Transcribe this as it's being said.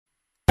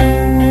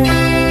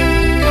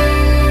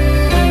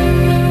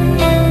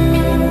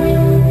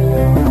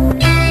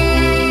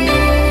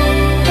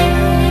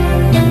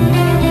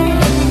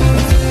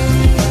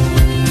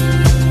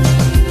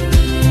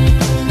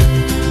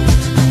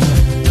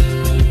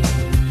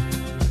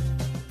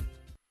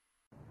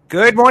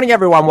Good morning,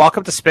 everyone.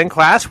 Welcome to Spin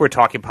Class. We're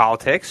talking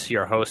politics.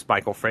 Your host,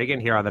 Michael Fragin,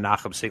 here on the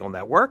Nachum Segal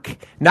Network,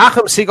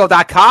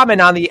 NachumSegal.com,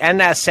 and on the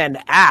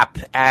NSN app.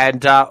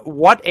 And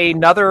what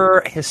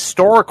another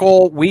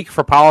historical week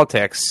for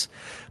politics,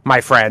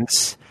 my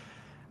friends.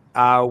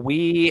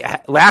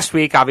 Last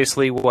week,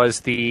 obviously, was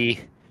the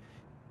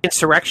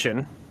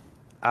insurrection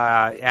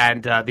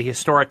and the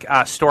historic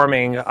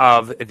storming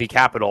of the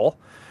Capitol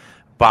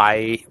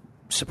by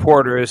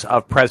supporters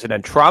of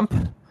President Trump.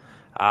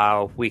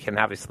 We can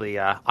obviously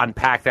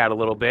unpack that a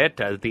little bit,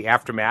 the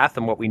aftermath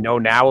and what we know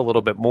now a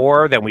little bit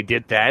more than we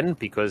did then,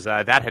 because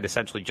that had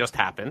essentially just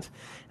happened.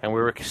 And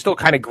we were still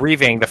kind of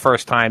grieving the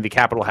first time the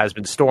Capitol has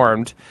been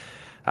stormed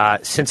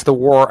since the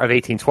War of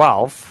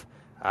 1812.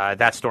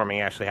 That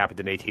storming actually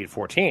happened in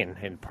 1814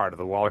 in part of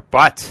the war.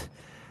 But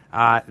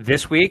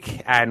this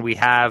week, and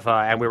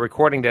we're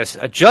recording this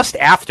just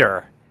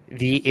after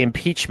the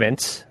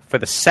impeachment for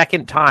the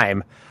second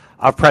time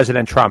of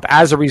President Trump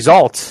as a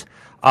result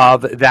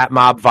of that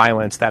mob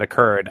violence that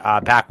occurred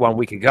back 1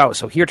 week ago.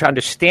 So here to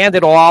understand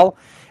it all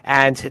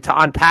and to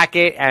unpack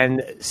it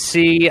and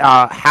see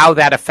how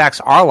that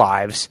affects our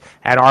lives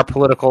and our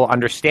political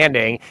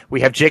understanding,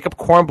 we have Jacob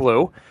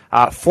Kornbluh,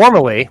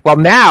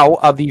 now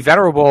of the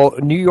venerable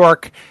New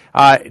York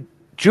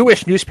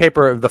Jewish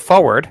newspaper, The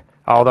Forward,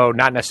 although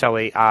not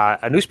necessarily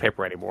a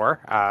newspaper anymore,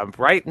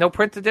 right? No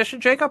print edition,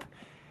 Jacob?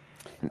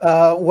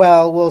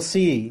 Well, we'll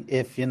see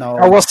if,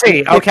 Oh, we'll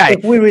see. Okay.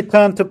 If we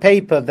return to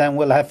paper, then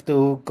we'll have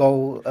to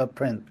go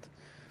print.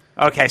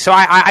 Okay, so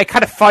I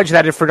kind of fudged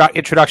that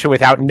introduction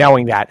without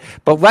knowing that.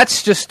 But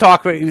let's just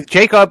talk.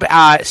 Jacob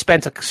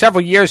spent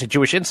several years at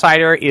Jewish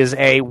Insider, is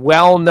a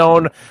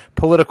well-known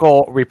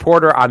political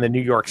reporter on the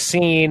New York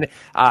scene,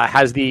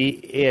 has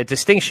the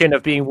distinction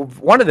of being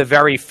one of the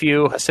very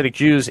few Hasidic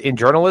Jews in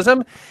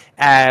journalism,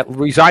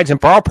 resides in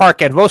Borough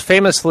Park, and most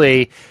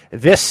famously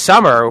this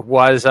summer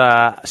was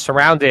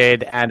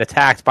surrounded and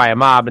attacked by a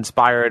mob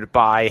inspired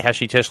by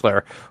Heshi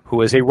Tischler,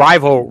 who is a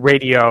rival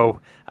radio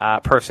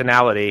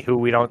personality who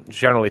we don't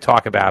generally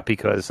talk about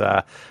because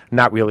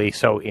not really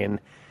so in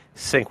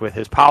sync with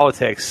his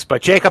politics.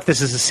 But Jacob,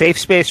 this is a safe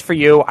space for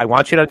you. I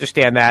want you to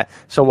understand that.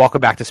 So welcome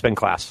back to Spin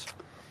Class.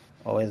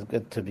 Always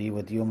good to be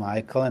with you,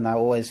 Michael, and I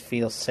always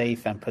feel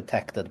safe and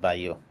protected by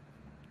you.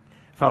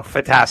 Oh,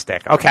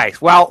 fantastic. Okay,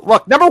 well,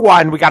 look, number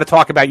one, we got to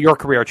talk about your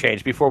career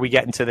change before we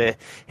get into the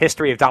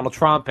history of Donald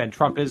Trump and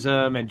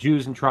Trumpism and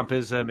Jews and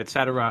Trumpism, et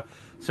cetera.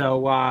 So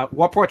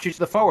what brought you to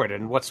The Forward,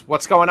 and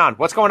what's going on?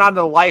 What's going on in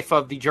the life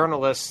of the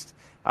journalist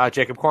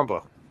Jacob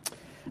Kornbluh?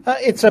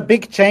 It's a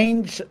big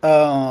change,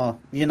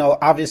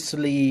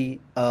 obviously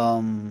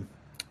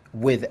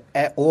with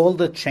all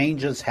the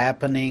changes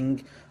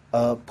happening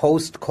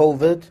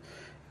post-COVID,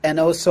 and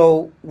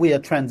also we are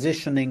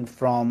transitioning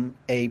from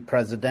a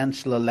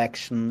presidential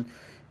election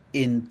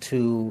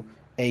into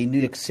a New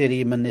York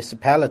City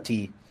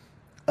municipality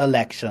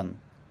election.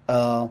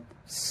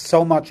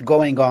 So much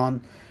going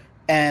on.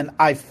 And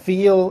I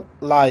feel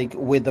like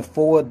with The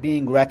Forward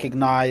being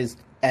recognized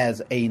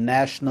as a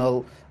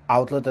national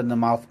outlet and a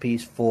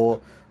mouthpiece for,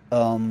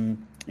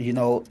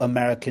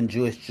 American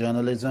Jewish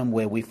journalism,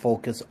 where we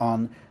focus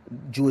on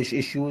Jewish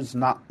issues,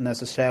 not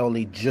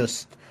necessarily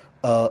just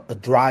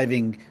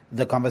driving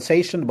the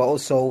conversation, but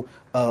also,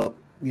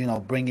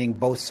 bringing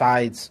both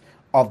sides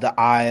of the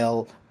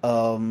aisle,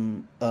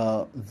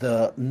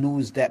 the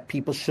news that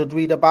people should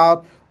read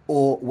about,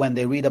 or when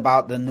they read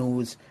about the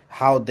news,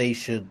 how they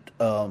should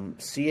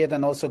see it,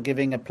 and also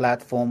giving a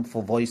platform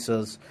for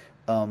voices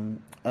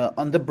on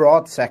the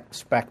broad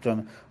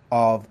spectrum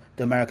of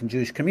the American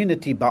Jewish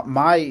community. But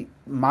my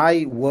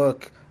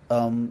work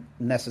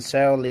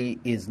necessarily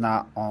is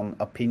not on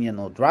opinion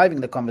or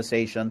driving the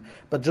conversation,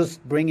 but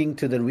just bringing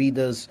to the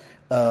readers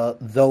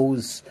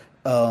those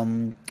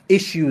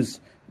issues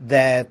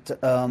that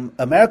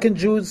American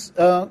Jews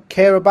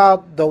care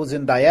about, those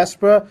in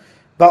diaspora,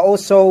 but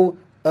also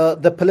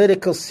the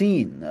political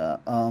scene.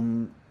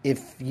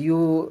 If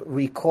you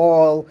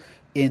recall,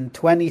 in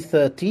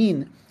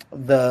 2013,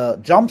 the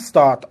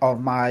jumpstart of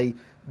my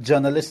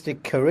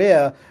journalistic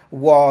career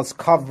was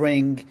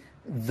covering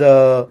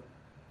the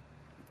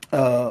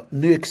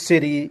New York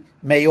City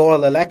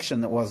mayoral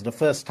election. It was the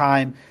first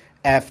time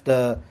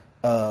after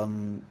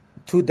 2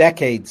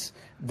 decades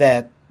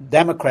that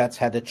Democrats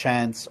had a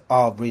chance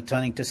of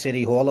returning to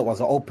City Hall. It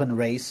was an open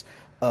race.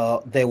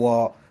 There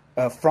were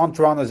front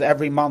runners.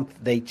 Every month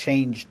they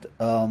changed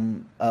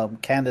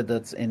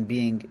candidates in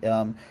being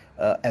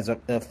as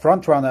a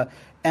front runner.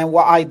 And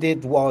what I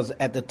did was,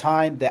 at the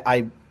time, that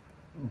I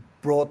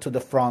brought to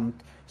the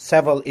front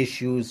several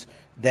issues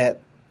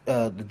that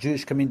the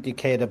Jewish community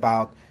cared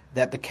about,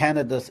 that the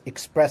candidates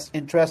expressed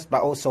interest,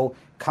 but also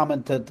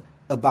commented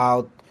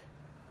about,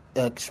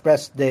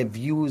 expressed their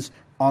views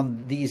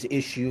on these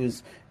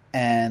issues,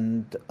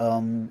 and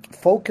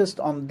focused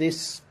on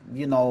this,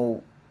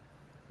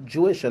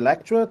 Jewish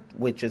electorate,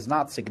 which is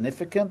not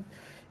significant.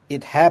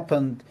 It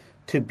happened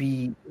to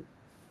be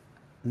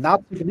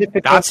not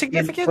significant. Not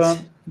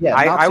significant?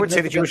 I would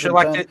say the Jewish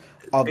electorate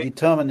of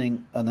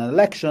determining an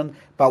election.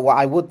 But what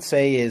I would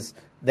say is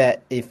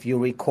that, if you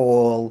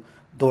recall,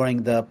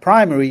 during the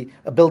primary,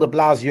 Bill de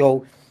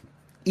Blasio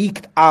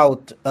eked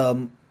out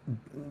over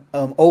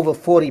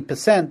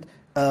 40%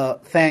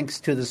 thanks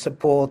to the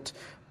support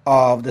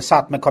of the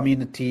Satmar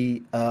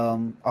community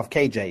of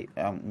KJ,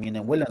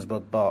 in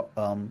Williamsburg, but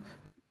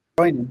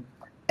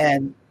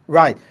and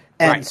right.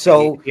 And Right.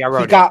 so He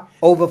he got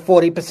over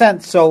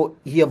 40%. So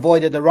he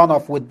avoided a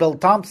runoff with Bill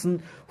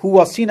Thompson, who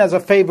was seen as a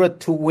favorite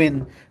to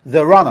win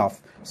the runoff.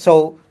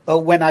 So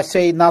when I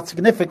say not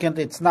significant,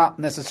 it's not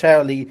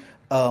necessarily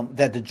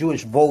that the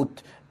Jewish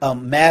vote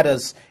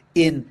matters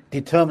in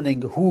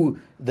determining who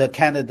the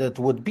candidate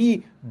would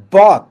be.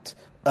 But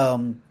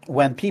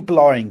when people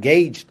are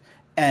engaged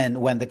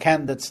and when the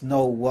candidates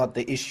know what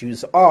the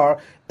issues are,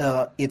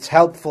 it's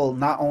helpful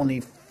not only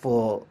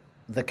for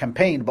the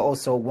campaign, but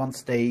also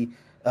once they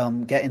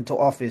get into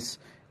office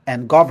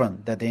and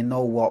govern, that they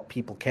know what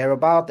people care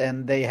about,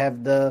 and they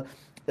have the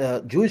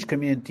Jewish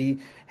community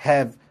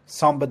have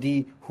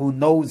somebody who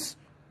knows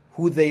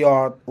who they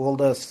are, all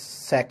the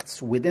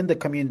sects within the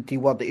community,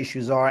 what the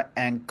issues are,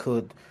 and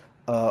could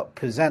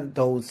present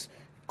those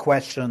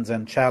questions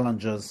and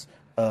challenges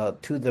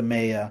to the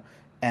mayor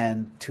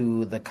and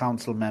to the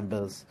council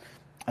members.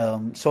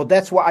 So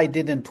that's what I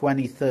did in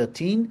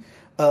 2013.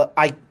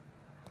 I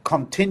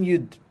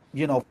continued,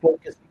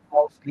 focusing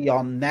mostly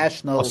on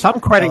national some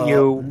credit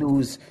you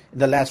news in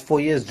the last 4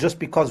 years, just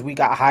because we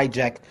got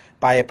hijacked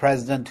by a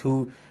president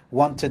who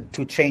wanted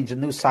to change the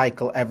news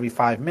cycle every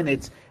 5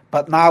 minutes.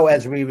 But now,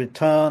 as we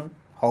return,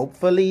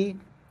 hopefully,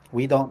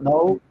 we don't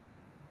know.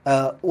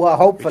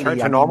 Hopefully, return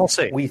to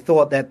normalcy. We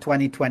thought that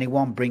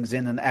 2021 brings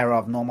in an era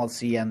of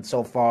normalcy, and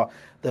so far,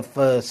 the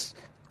first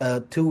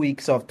 2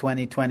 weeks of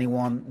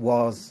 2021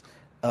 was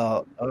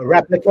a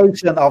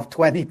replication of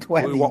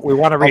 2020. We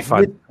want a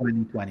refund.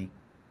 2020.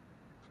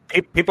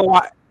 People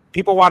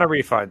want a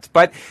refund,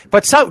 but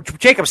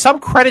Jacob, some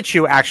credit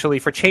you actually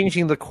for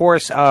changing the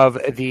course of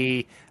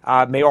the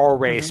mayoral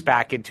race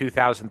back in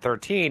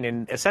 2013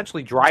 and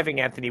essentially driving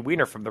Anthony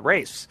Weiner from the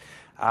race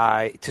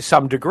to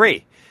some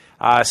degree.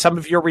 Some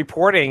of your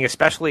reporting,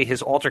 especially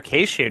his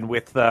altercation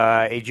with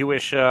a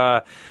Jewish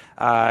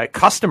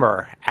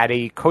customer at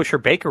a kosher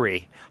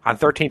bakery on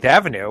 13th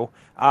Avenue,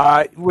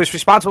 was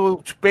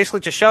responsible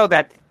basically to show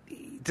that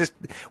just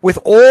with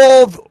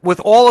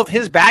all of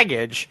his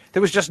baggage,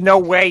 there was just no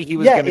way he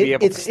was going to be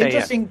able to stay in. It's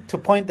interesting to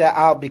point that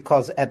out,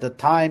 because at the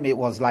time it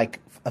was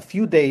like a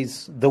few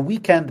days, the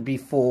weekend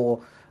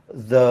before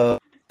the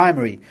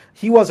primary,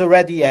 he was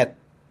already at,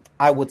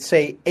 I would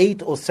say,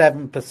 8 or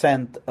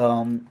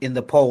 7% in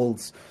the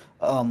polls.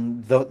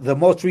 The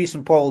most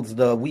recent polls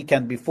the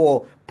weekend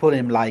before put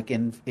him like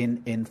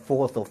in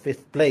fourth or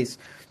fifth place.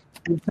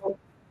 And so,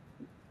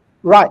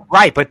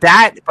 Right, but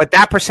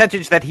that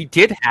percentage that he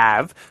did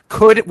have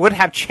would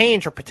have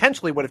changed, or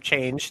potentially would have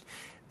changed,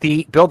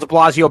 the Bill de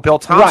Blasio, Bill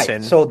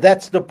Thompson. Right. So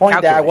that's the point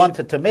that I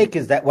wanted to make,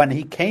 is that when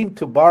he came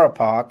to Borough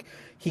Park,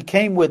 he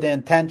came with the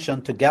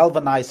intention to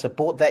galvanize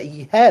support that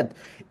he had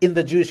in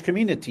the Jewish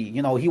community.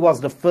 He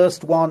was the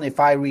first one, if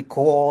I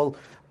recall,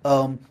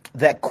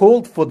 that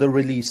called for the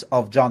release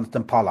of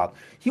Jonathan Pollard.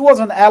 He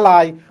was an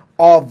ally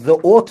of the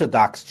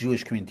Orthodox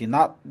Jewish community,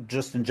 not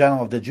just in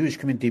general of the Jewish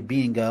community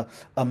being a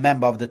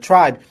member of the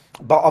tribe,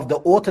 but of the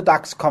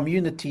Orthodox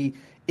community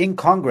in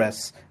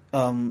Congress.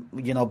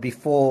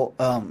 Before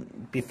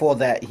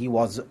that, he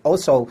was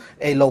also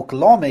a local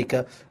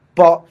lawmaker.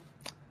 But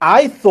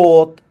I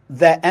thought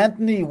that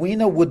Anthony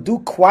Weiner would do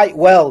quite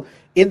well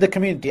in the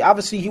community.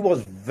 Obviously, he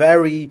was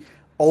very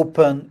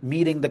open,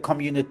 meeting the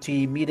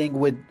community, meeting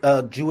with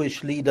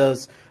Jewish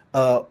leaders,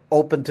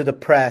 open to the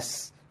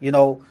press.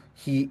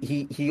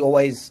 He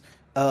always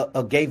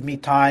gave me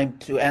time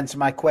to answer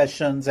my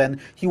questions, and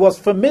he was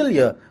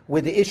familiar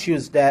with the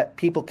issues that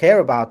people care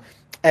about.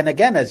 And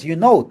again, as you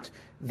note,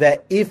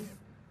 that if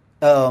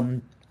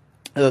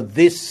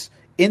this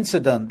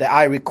incident that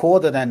I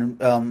recorded and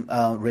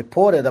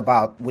reported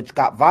about, which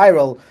got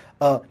viral,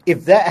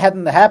 if that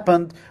hadn't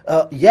happened,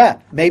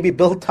 maybe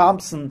Bill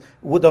Thompson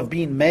would have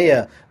been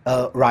mayor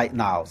right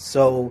now.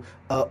 So,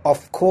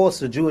 of course,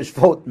 the Jewish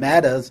vote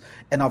matters,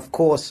 and of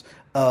course,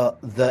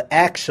 the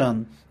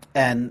action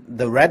and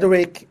the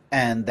rhetoric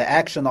and the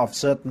action of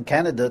certain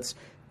candidates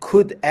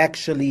could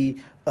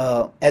actually,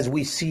 as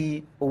we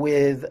see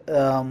with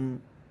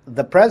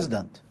the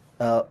president,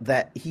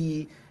 that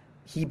he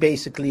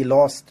basically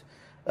lost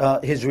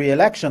his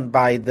re-election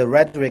by the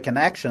rhetoric and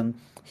action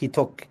he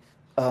took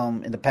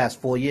in the past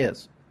 4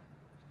 years.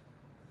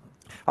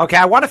 Okay,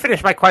 I want to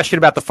finish my question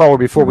about the forward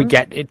before we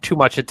get too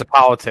much into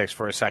politics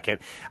for a second.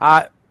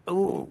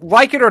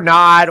 Like it or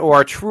not,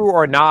 or true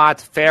or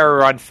not, fair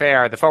or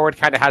unfair, the forward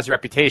kind of has a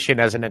reputation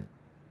as an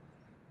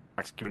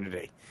Orthodox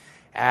community.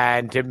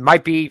 And it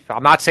might be,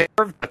 I'm not saying,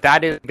 but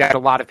that is that a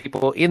lot of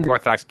people in the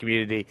Orthodox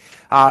community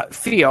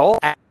feel.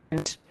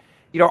 And,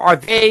 are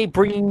they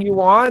bringing you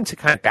on to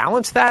kind of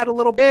balance that a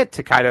little bit,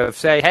 to kind of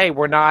say, hey,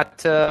 we're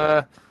not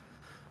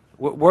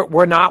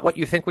what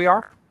you think we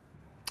are?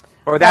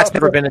 Or that's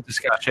never been a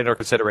discussion or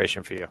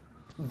consideration for you?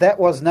 That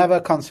was never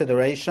a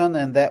consideration,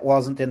 and that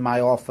wasn't in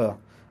my offer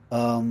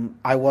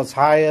I was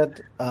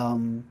hired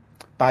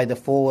by the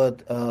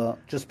Forward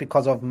just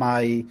because of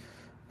my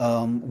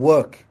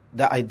work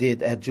that I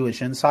did at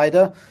Jewish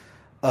Insider.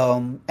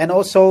 And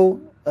also,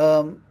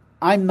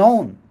 I'm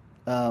known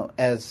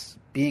as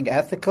being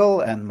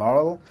ethical and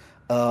moral,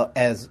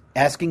 as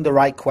asking the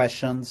right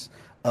questions,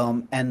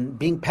 and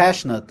being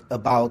passionate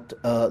about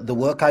the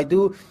work I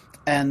do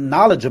and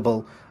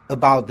knowledgeable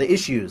about the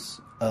issues.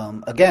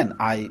 Again,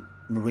 I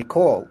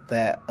recall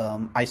that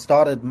I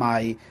started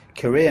my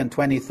career in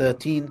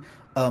 2013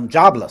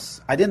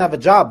 jobless. I didn't have a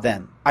job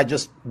then. I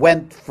just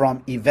went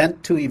from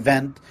event to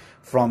event,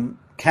 from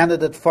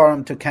candidate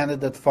forum to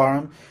candidate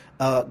forum,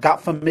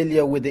 got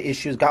familiar with the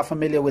issues, got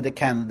familiar with the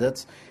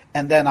candidates,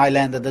 and then I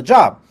landed a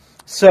job.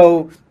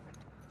 So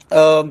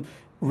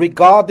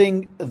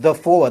regarding the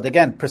Forward,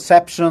 again,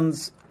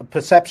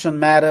 perception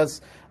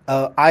matters.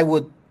 I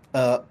would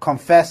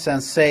confess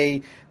and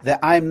say that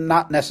I'm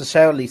not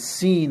necessarily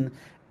seen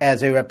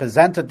as a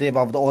representative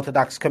of the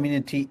Orthodox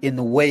community in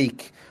the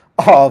wake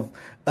of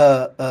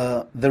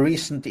the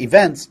recent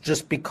events,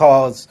 just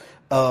because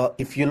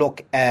if you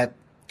look at,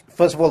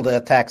 first of all, the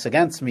attacks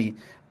against me,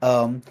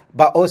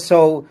 but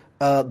also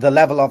the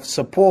level of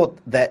support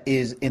that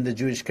is in the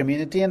Jewish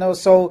community, and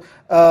also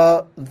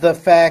the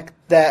fact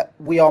that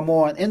we are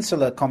more an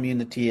insular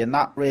community and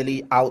not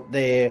really out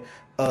there,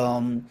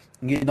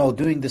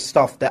 doing the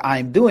stuff that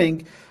I'm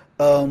doing.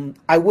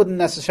 I wouldn't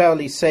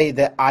necessarily say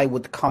that I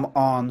would come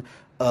on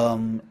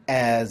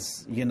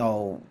as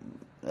a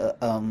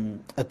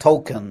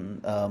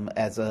token,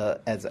 as a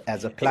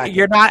plaque.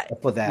 You're not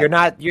for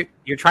that.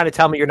 You're trying to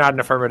tell me you're not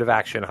an affirmative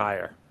action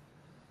hire.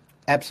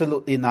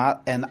 Absolutely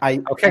not. And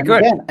good.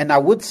 Again, and I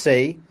would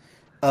say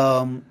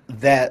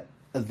that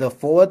the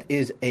Forward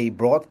is a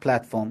broad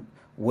platform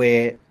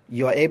where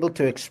you're able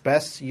to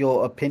express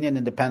your opinion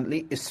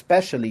independently,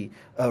 especially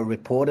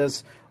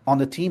reporters on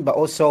the team, but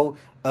also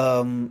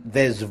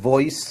there's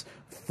voice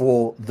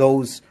for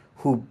those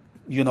who,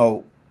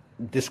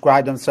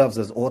 describe themselves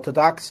as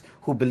Orthodox,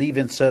 who believe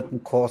in certain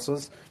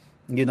causes.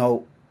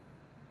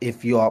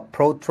 If you are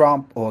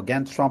pro-Trump or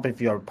against Trump,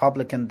 if you're a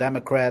Republican,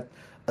 Democrat,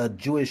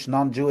 Jewish,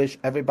 non-Jewish,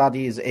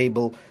 everybody is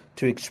able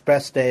to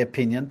express their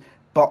opinion.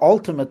 But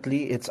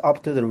ultimately, it's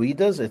up to the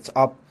readers, it's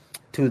up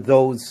to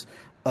those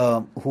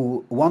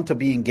who want to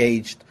be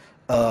engaged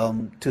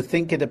to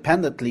think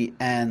independently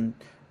and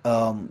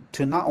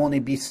to not only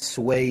be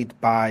swayed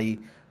by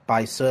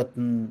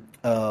certain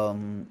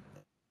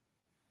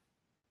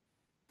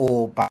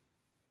or by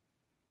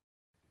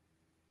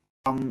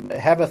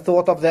have a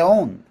thought of their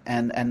own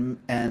and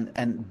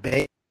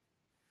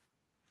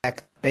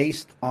act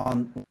based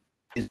on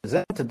is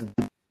presented,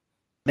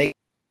 make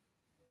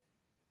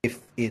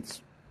if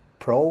it's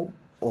pro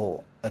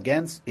or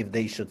against, if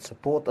they should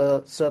support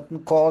a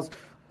certain cause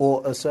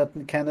or a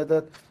certain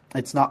candidate.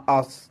 It's not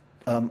us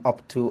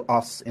up to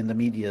us in the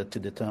media to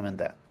determine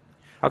that.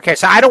 Okay,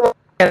 so I don't want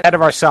to get ahead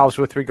of ourselves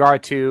with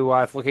regard to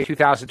looking at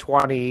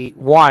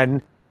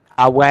 2021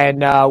 when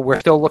we're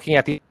still looking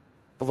at a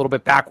little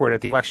bit backward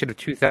at the election of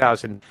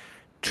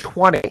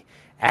 2020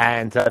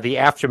 and the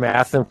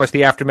aftermath. And of course,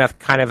 the aftermath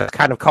kind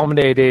of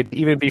culminated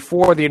even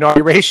before the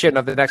inauguration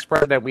of the next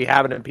president. We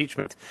have an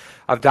impeachment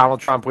of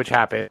Donald Trump, which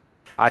happened.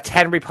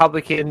 10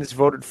 Republicans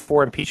voted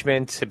for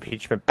impeachment.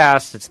 Impeachment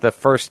passed. It's the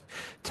first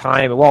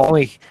time, well,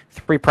 only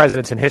 3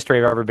 presidents in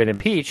history have ever been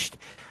impeached.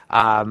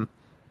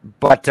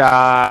 But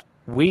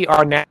we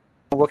are now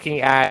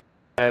looking at,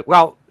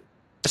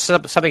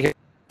 something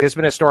has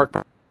been historic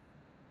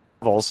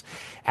levels.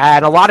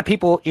 And a lot of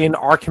people in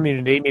our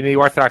community, meaning the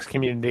Orthodox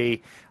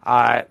community,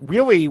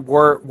 really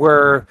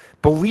were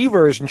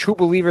believers and true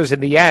believers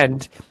in the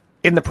end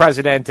in the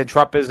president and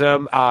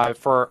Trumpism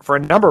for a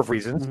number of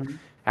reasons. Mm-hmm.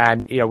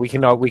 And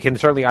we can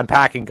certainly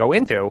unpack and go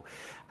into,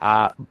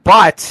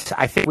 but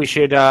I think we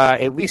should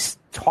at least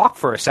talk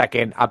for a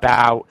second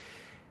about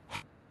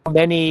how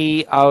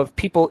many of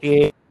people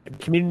in the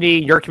community,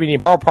 your community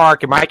in Borough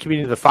Park, in my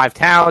community, the 5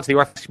 towns, the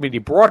Orthodox community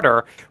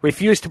broader,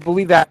 refuse to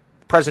believe that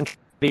President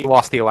Trump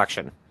lost the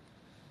election.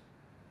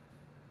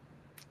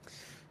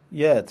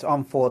 Yeah, it's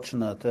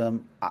unfortunate.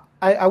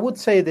 I would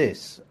say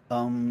this: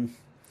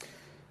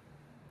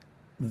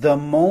 the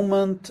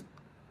moment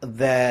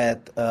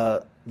that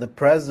the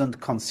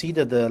president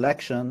conceded the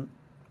election,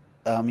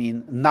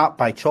 not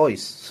by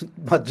choice,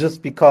 but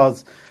just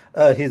because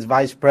his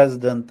vice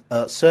president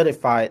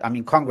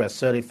Congress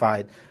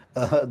certified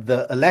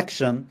the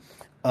election,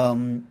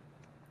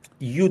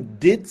 you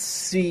did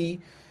see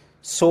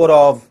sort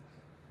of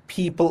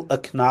people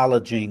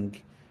acknowledging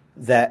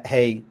that,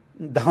 hey,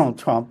 Donald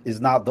Trump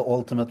is not the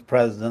ultimate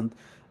president.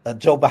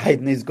 Joe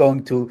Biden is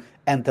going to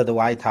enter the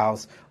White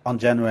House on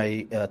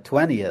January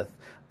 20th.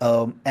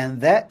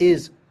 And that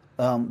is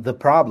the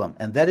problem.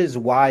 And that is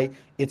why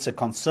it's a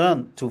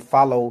concern to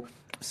follow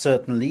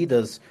certain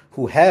leaders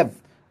who have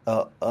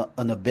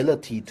an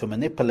ability to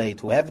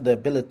manipulate, who have the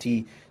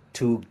ability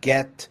to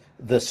get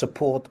the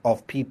support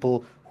of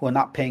people who are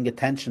not paying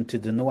attention to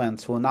the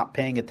nuance, who are not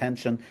paying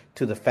attention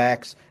to the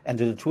facts and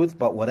to the truth,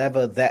 but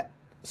whatever that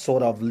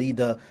sort of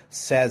leader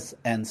says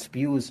and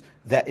spews,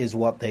 that is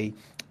what they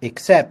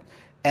accept.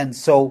 And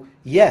so,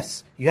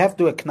 yes, you have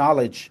to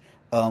acknowledge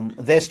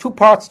there's two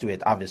parts to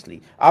it,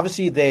 obviously.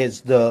 Obviously,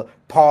 there's the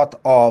part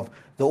of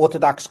the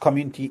Orthodox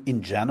community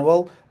in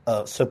general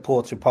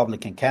supports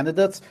Republican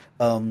candidates,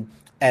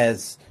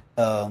 as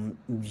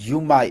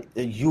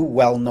you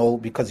well know,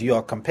 because you're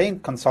a campaign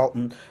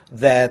consultant,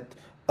 that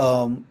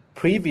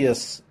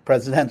previous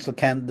presidential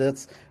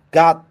candidates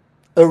got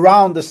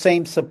around the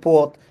same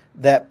support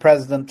that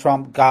President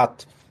Trump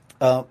got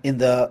in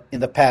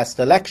the past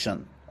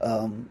election.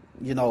 4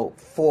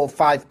 or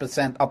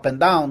 5% up and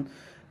down,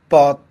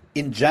 but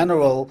in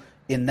general,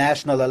 in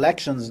national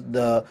elections,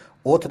 the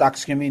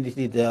Orthodox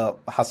community, the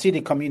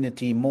Hasidic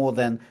community, more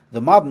than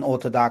the modern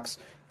Orthodox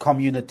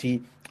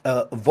community,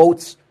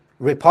 votes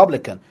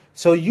Republican.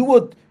 So you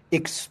would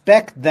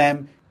expect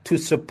them to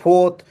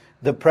support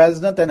the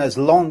president, and as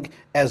long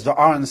as the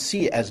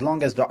RNC, as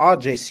long as the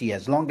RJC,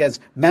 as long as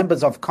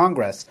members of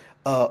Congress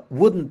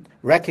wouldn't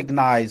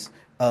recognize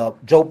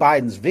Joe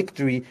Biden's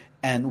victory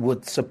and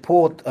would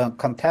support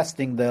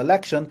contesting the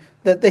election,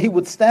 that they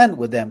would stand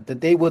with them, that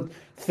they would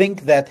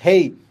think that,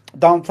 hey,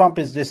 Donald Trump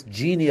is this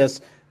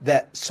genius,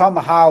 that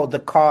somehow the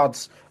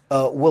cards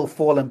will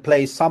fall in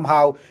place,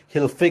 somehow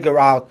he'll figure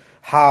out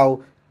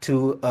how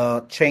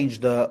to change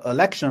the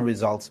election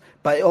results.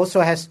 But it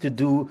also has to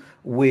do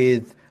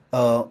with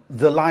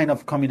the line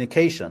of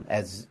communication.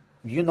 As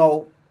you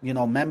know,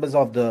 members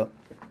of the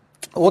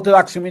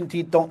Orthodox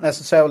community don't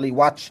necessarily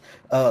watch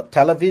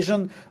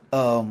television.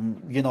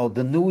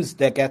 The news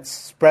that gets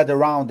spread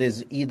around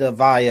is either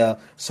via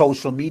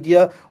social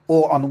media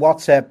or on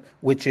WhatsApp,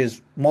 which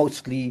is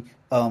mostly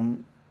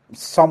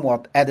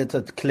somewhat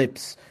edited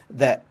clips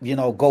that,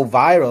 go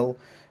viral.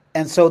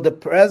 And so the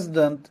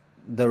president,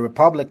 the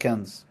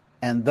Republicans,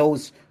 and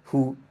those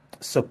who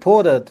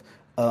supported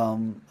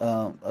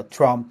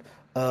Trump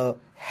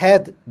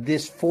had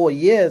this 4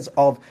 years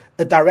of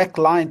a direct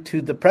line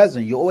to the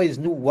president. You always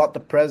knew what the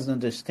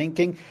president is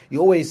thinking. You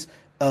always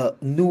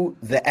knew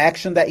the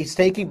action that he's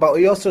taking, but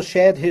he also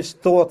shared his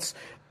thoughts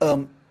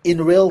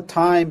in real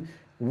time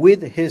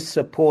with his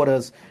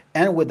supporters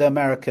and with the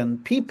American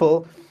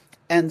people.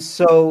 And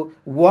so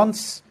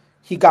once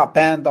he got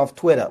banned off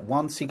Twitter,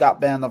 once he got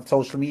banned off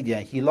social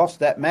media, he lost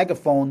that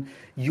megaphone,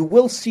 you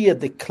will see a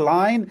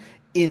decline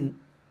in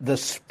the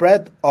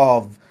spread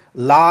of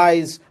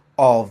lies,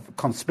 of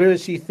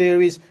conspiracy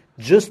theories,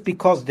 just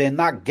because they're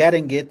not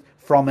getting it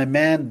from a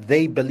man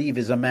they believe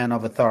is a man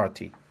of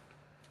authority.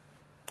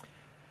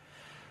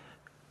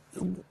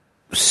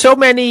 So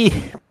many,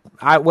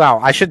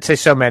 I shouldn't say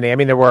so many. I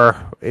mean, there were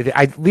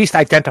at least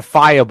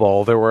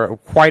identifiable. There were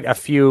quite a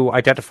few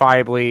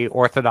identifiably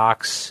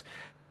Orthodox,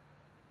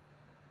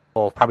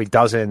 probably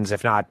dozens,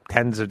 if not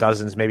tens of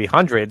dozens, maybe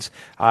hundreds,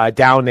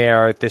 down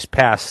there this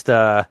past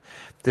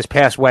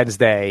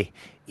Wednesday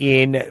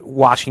in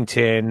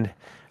Washington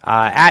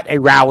at a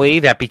rally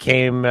that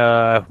became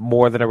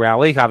more than a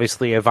rally,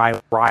 obviously a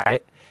violent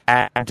riot,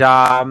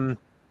 and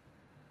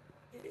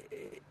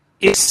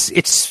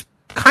it's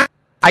kind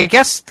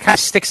of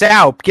sticks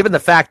out given the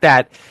fact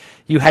that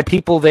you had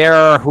people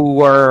there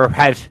who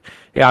had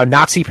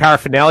Nazi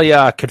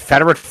paraphernalia,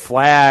 Confederate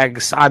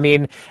flags. I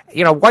mean,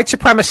 white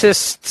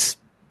supremacist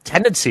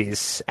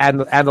tendencies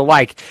and the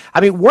like.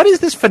 I mean, what is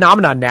this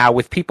phenomenon now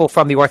with people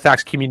from the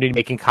Orthodox community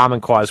making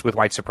common cause with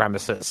white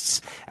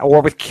supremacists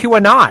or with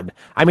QAnon?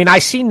 I mean, I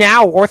see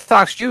now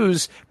Orthodox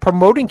Jews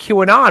promoting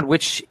QAnon,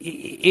 which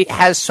it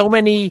has so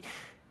many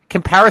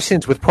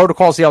comparisons with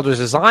Protocols of the Elders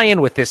of Zion,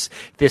 with this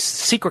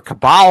secret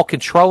cabal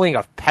controlling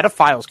of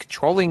pedophiles,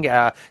 controlling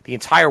the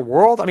entire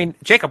world. I mean,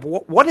 Jacob,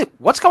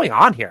 what's going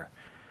on here?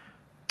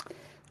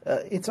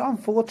 It's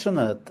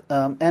unfortunate,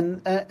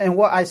 and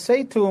what I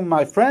say to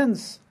my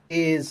friends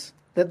is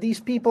that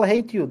these people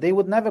hate you. They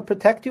would never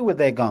protect you with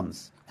their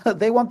guns.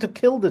 They want to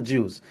kill the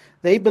Jews.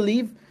 They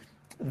believe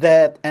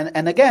that,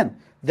 and again,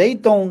 they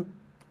don't.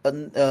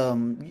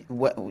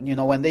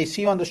 When they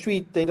see you on the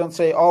street, they don't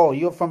say, "Oh,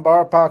 you're from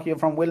Borough Park, you're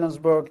from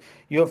Williamsburg,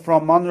 you're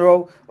from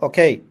Monroe.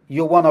 Okay,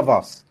 you're one of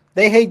us."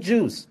 They hate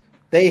Jews.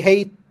 They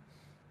hate,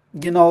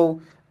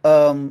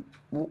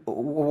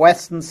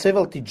 Western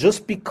civility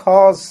just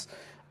because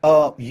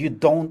you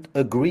don't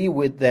agree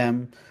with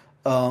them,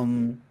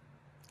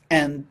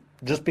 and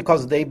just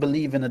because they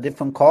believe in a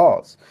different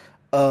cause.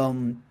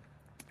 And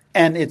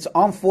it's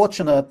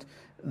unfortunate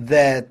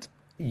that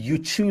you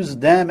choose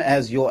them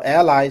as your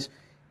allies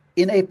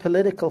in a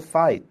political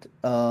fight,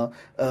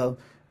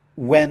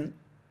 when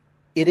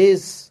it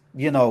is,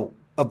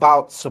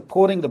 about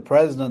supporting the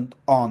president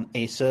on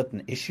a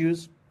certain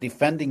issues,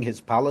 defending his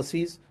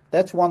policies.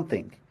 That's one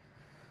thing.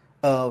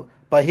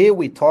 But here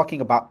we're talking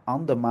about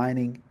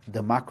undermining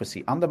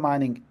democracy,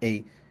 undermining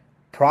a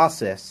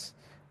process,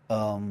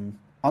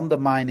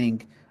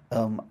 undermining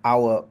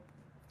our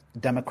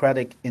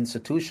democratic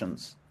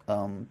institutions,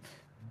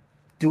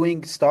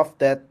 doing stuff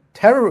that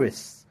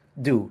terrorists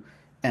do.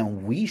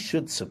 And we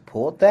should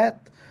support that.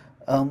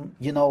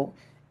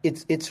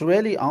 It's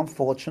really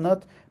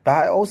unfortunate. But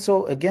I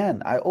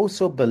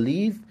also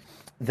believe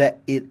that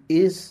it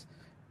is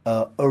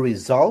a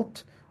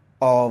result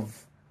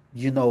of,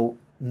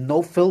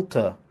 no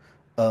filter,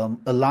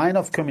 a line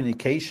of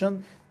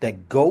communication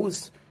that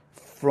goes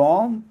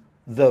from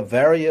the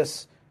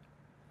various,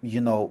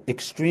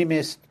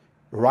 extremist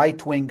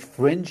right-wing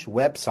fringe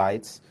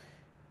websites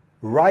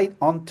right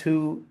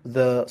onto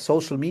the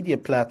social media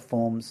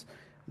platforms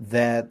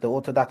that the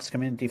Orthodox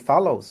community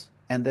follows.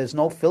 And there's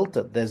no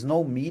filter. There's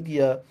no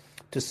media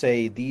to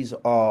say these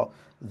are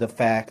the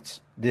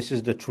facts, this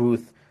is the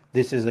truth,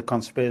 this is a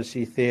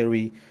conspiracy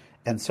theory,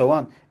 and so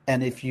on.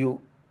 And if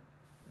you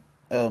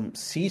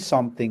see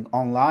something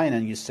online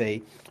and you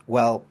say,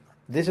 well,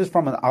 this is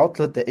from an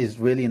outlet that is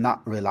really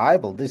not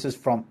reliable, this is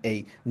from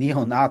a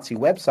neo-Nazi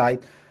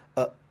website,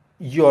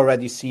 you're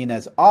already seen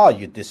as,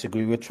 you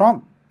disagree with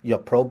Trump, you're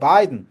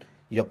pro-Biden,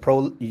 you're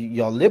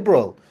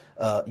liberal,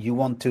 you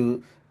want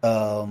to,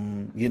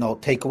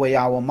 take away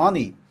our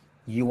money,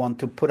 you want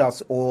to put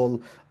us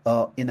all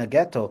in a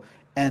ghetto.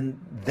 And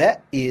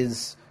that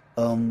is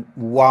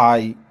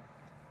why,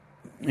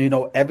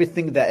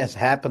 everything that has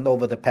happened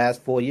over the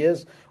past 4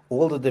 years,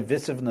 all the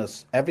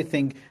divisiveness,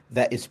 everything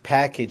that is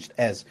packaged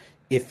as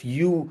if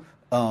you,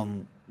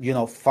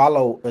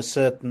 follow a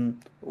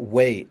certain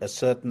way, a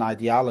certain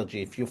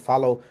ideology, if you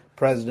follow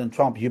President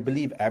Trump, you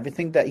believe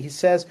everything that he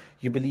says,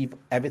 you believe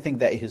everything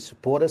that his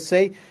supporters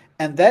say.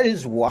 And that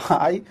is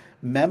why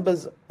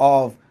members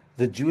of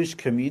the Jewish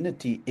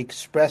community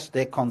expressed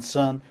their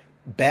concern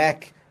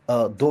back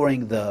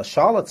during the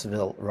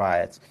Charlottesville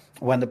riots,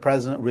 when the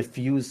president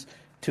refused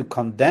to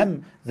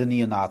condemn the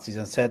neo-Nazis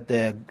and said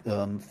they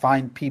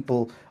find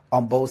people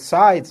on both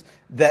sides,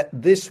 that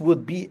this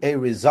would be a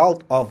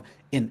result of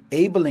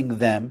enabling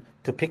them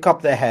to pick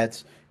up their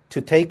heads, to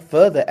take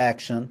further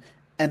action,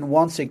 and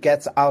once it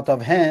gets out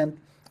of hand,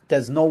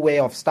 there's no way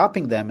of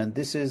stopping them. And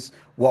this is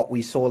what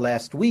we saw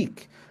last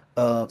week.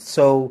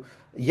 So,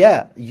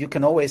 you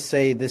can always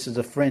say this is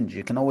a fringe.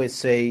 You can always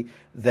say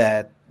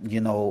that,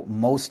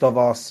 most of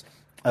us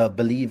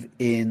believe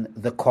in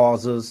the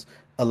causes,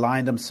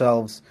 align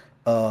themselves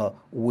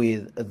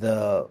with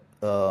the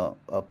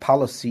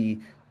policy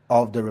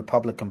of the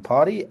Republican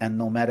Party, and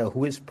no matter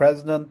who is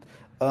president,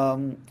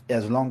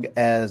 as long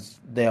as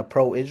they are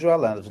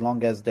pro-Israel and as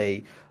long as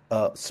they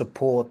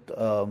support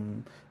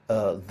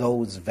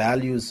those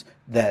values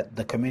that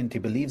the community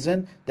believes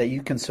in, that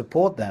you can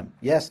support them.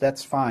 Yes,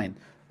 that's fine.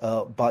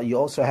 But you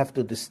also have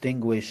to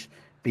distinguish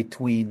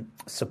between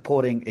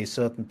supporting a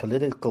certain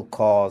political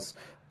cause,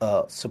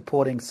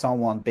 supporting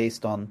someone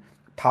based on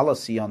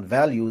policy, on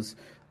values,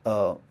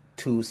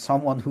 to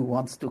someone who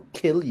wants to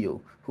kill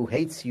you, who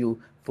hates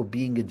you for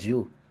being a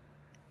Jew.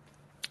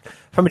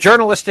 From a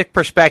journalistic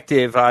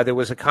perspective, there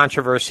was a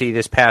controversy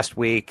this past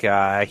week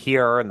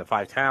here in the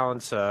Five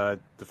Towns. The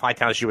Five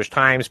Towns Jewish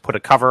Times put a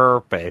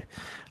cover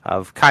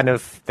of kind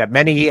of that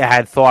many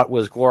had thought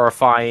was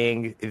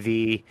glorifying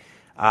the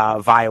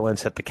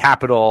violence at the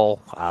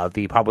Capitol.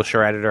 The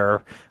publisher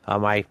editor,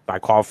 my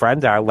call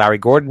friend, Larry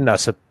Gordon,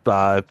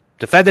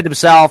 defended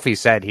himself. He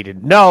said he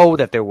didn't know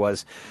that there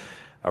was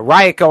a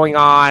riot going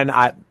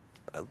on.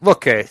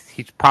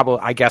 He probably,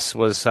 I guess,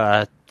 was,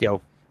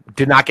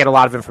 did not get a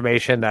lot of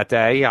information that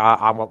day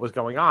on what was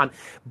going on.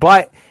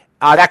 But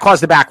that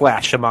caused a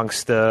backlash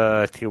amongst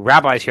the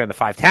rabbis here in the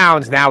Five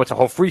Towns. Now it's a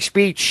whole free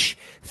speech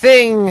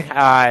thing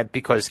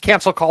because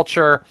cancel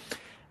culture.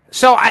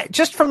 So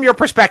just from your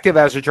perspective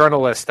as a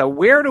journalist,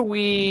 where do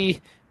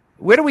we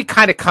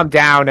kind of come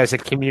down as a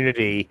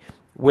community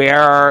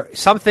where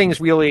some things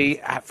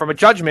really, from a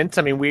judgment,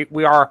 I mean,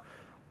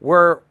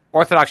 we're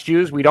Orthodox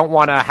Jews, we don't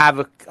want to have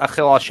a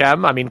Chillul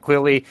Hashem. I mean,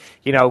 clearly,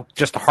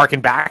 just to harken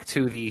back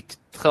to the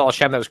Chillul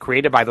Hashem that was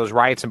created by those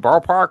riots in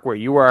Borough Park, where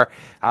you were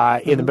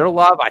in the middle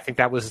of, I think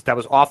that was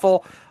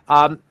awful.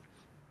 But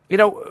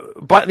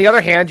on the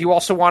other hand, you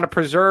also want to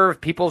preserve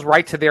people's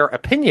right to their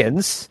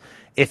opinions,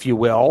 if you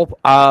will.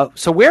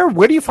 So where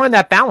do you find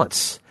that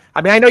balance?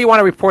 I mean, I know you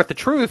want to report the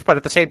truth, but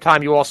at the same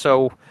time, you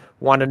also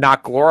want to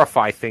not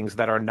glorify things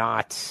that are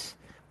not,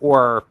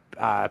 or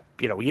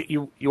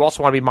you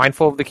also want to be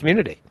mindful of the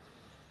community.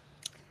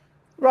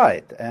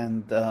 Right,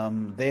 and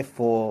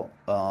therefore,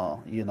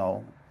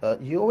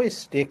 you always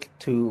stick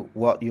to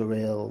what your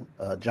real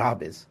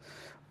job is.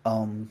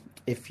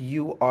 If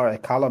you are a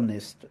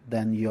columnist,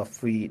 then you're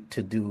free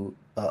to do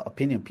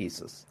opinion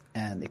pieces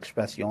and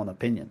express your own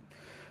opinion.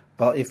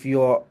 But if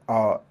you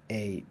are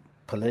a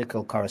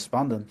political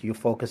correspondent, you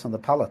focus on the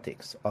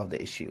politics of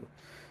the issue.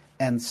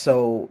 And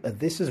so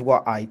this is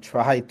what I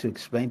try to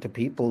explain to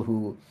people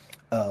who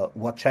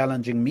were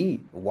challenging me,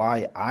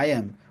 why I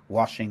am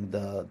washing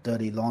the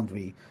dirty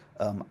laundry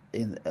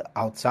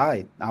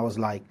outside. I was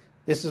like,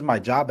 this is my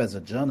job as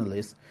a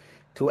journalist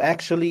to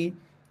actually,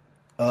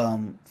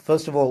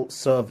 first of all,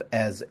 serve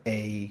as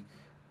a,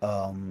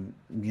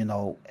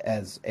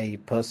 as a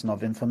person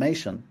of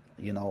information,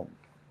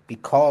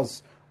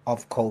 because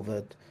of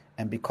COVID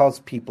and because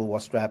people were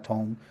strapped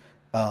home,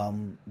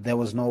 there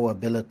was no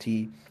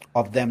ability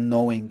of them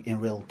knowing in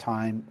real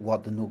time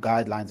what the new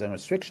guidelines and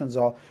restrictions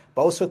are,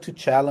 but also to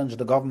challenge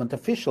the government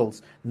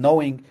officials,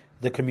 knowing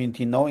the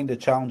community, knowing the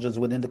challenges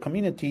within the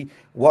community,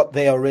 what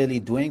they are really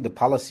doing, the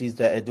policies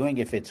that are doing,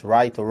 if it's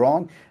right or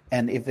wrong,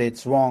 and if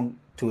it's wrong,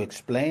 to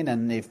explain,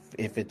 and if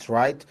it's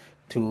right,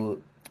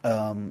 to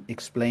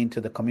explain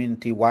to the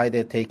community why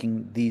they're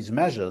taking these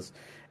measures.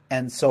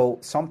 And so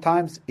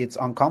sometimes it's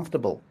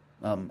uncomfortable,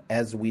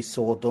 as we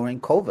saw during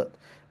COVID.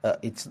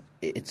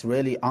 It's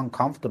really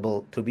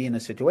uncomfortable to be in a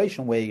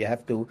situation where you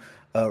have to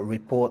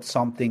report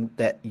something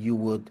that you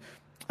would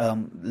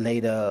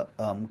later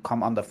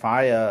come under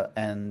fire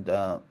and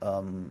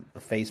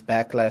face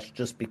backlash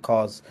just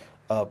because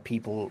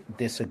people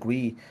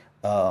disagree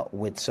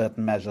with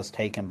certain measures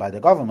taken by the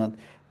government.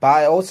 But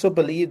I also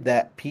believe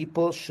that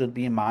people should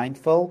be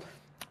mindful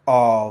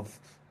of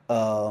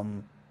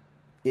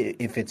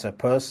if it's a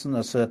person,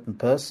 a certain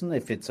person,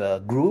 if it's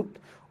a group,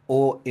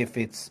 or if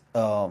it's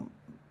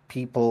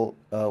people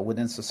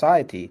within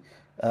society,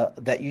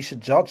 that you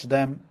should judge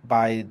them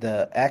by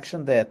the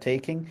action they are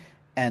taking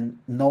and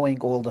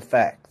knowing all the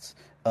facts.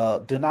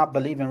 Do not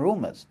believe in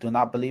rumors. Do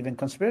not believe in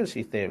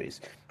conspiracy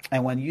theories.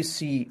 And when you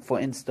see, for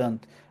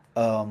instance,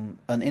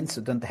 an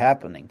incident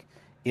happening,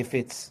 if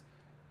it's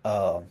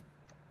that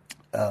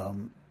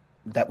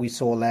we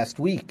saw last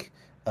week,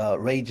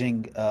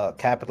 raging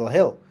Capitol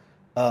Hill,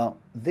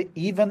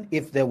 even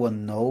if there were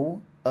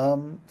no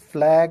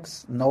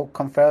flags, no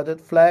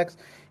Confederate flags,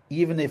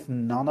 even if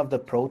none of the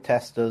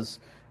protesters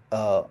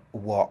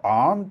were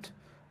armed,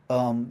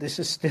 this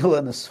is still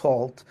an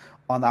assault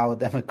on our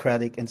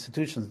democratic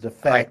institutions. The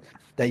fact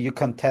that you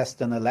contest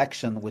an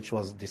election which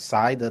was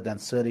decided and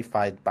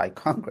certified by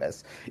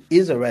Congress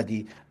is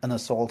already an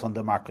assault on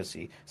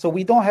democracy. So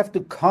we don't have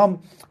to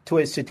come to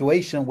a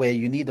situation where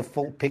you need a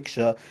full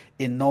picture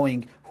in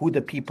knowing who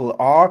the people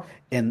are,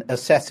 in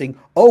assessing,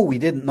 we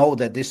didn't know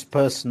that this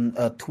person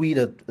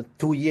tweeted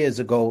 2 years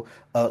ago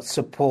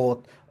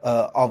support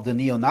of the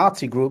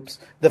neo-Nazi groups.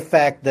 The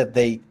fact that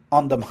they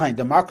undermine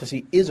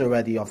democracy is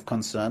already of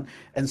concern.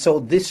 And so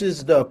this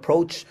is the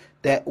approach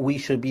that we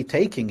should be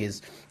taking,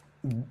 is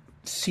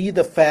see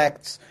the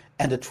facts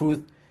and the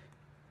truth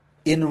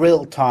in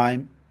real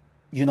time,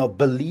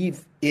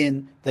 believe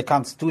in the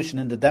Constitution,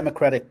 in the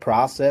democratic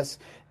process,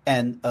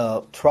 and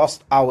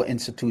trust our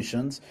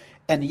institutions.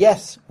 And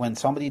yes, when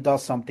somebody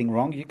does something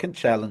wrong, you can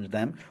challenge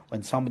them.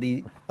 When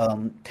somebody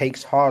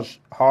takes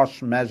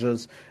harsh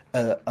measures,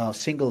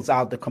 singles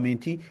out the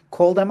community,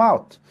 call them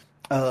out.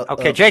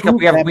 Okay, Jacob,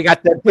 we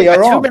got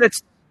 2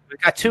 minutes. We've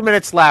got 2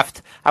 minutes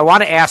left. I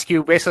want to ask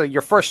you, basically,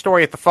 your first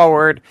story at the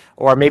forward,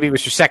 or maybe it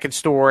was your second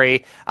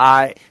story,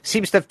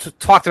 seems to have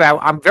talked about,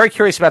 I'm very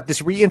curious about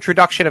this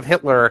reintroduction of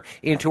Hitler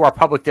into our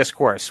public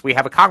discourse. We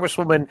have a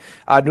congresswoman,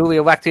 newly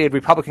elected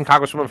Republican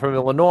congresswoman from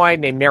Illinois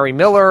named Mary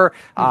Miller.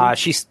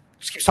 She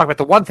keeps talking about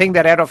the one thing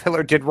that Adolf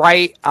Hitler did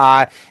right.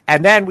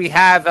 And then we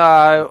have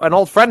an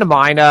old friend of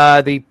mine,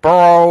 the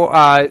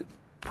borough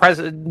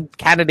president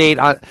candidate,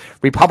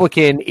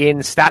 Republican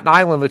in Staten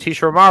Island,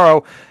 Letitia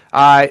Romero.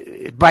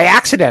 By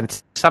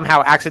accident,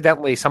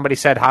 accidentally, somebody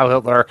said Heil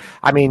Hitler.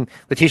 I mean,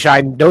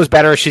 Letitia knows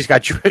better. She's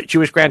got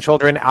Jewish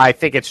grandchildren. I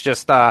think it's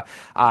just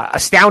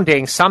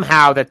astounding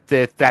somehow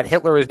that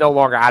Hitler is no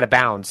longer out of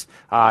bounds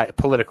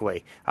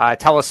politically.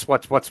 Tell us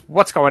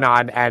what's going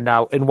on, and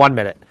in 1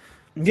 minute.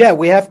 Yeah,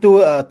 we have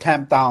to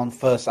tamp down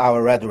first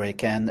our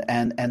rhetoric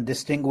and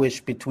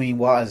distinguish between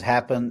what has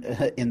happened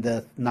in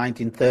the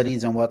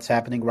 1930s and what's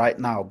happening right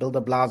now. Bill de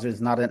Blasio is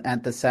not an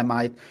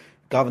anti-Semite.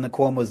 Governor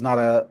Cuomo is not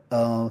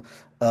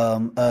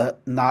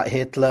not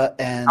Hitler,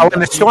 and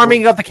the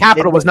storming of the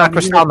Capitol was not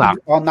Kristallnacht,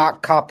 or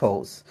not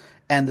capos,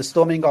 and the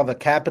storming of the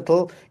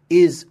Capitol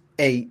is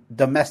a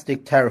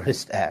domestic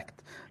terrorist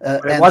act.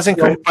 But it wasn't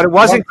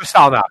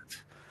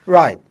Kristallnacht,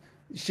 right?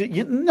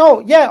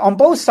 On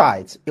both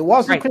sides, it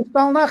wasn't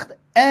Kristallnacht,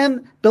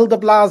 and Bill de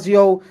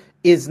Blasio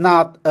is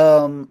not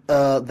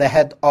the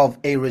head of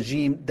a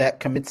regime that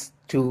commits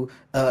to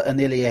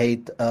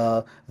annihilate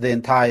the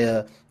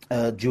entire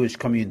Jewish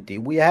community.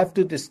 We have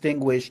to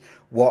distinguish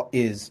what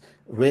is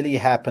really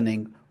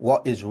happening,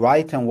 what is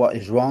right and what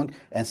is wrong,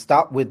 and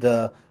stop with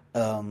the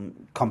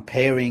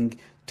comparing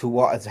to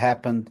what has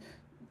happened,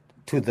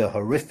 to the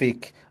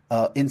horrific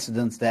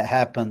incidents that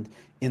happened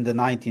in the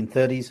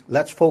 1930s.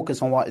 Let's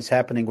focus on what is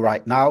happening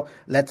right now.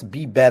 Let's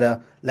be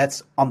better.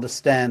 Let's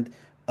understand,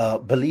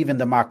 believe in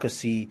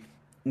democracy,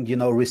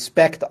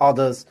 respect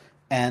others,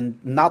 and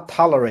not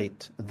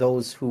tolerate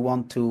those who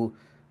want to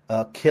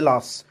kill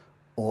us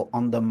or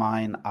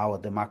undermine our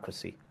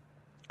democracy.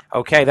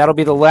 Okay, that'll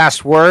be the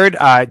last word.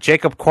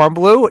 Jacob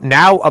Kornbluh,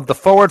 now of The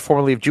Forward,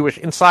 formerly of Jewish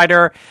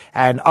Insider,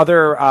 and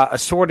other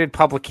assorted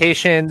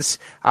publications,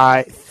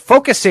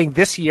 focusing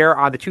this year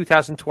on the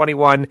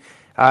 2021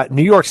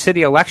 New York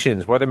City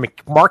elections, where the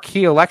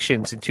marquee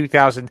elections in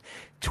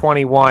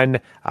 2021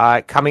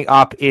 coming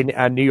up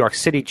in New York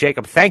City.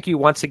 Jacob, thank you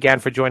once again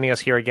for joining us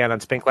here again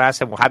on Spin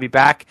Class, and we'll have you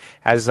back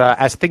as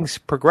things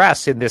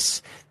progress in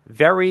this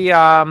very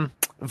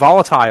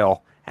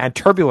volatile and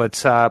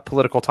turbulent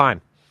political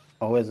time.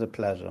 Always a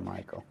pleasure,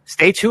 Michael.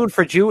 Stay tuned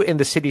for Jew in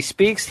the City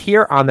Speaks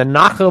here on the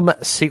Nachum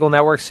Segal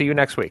Network. See you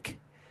next week.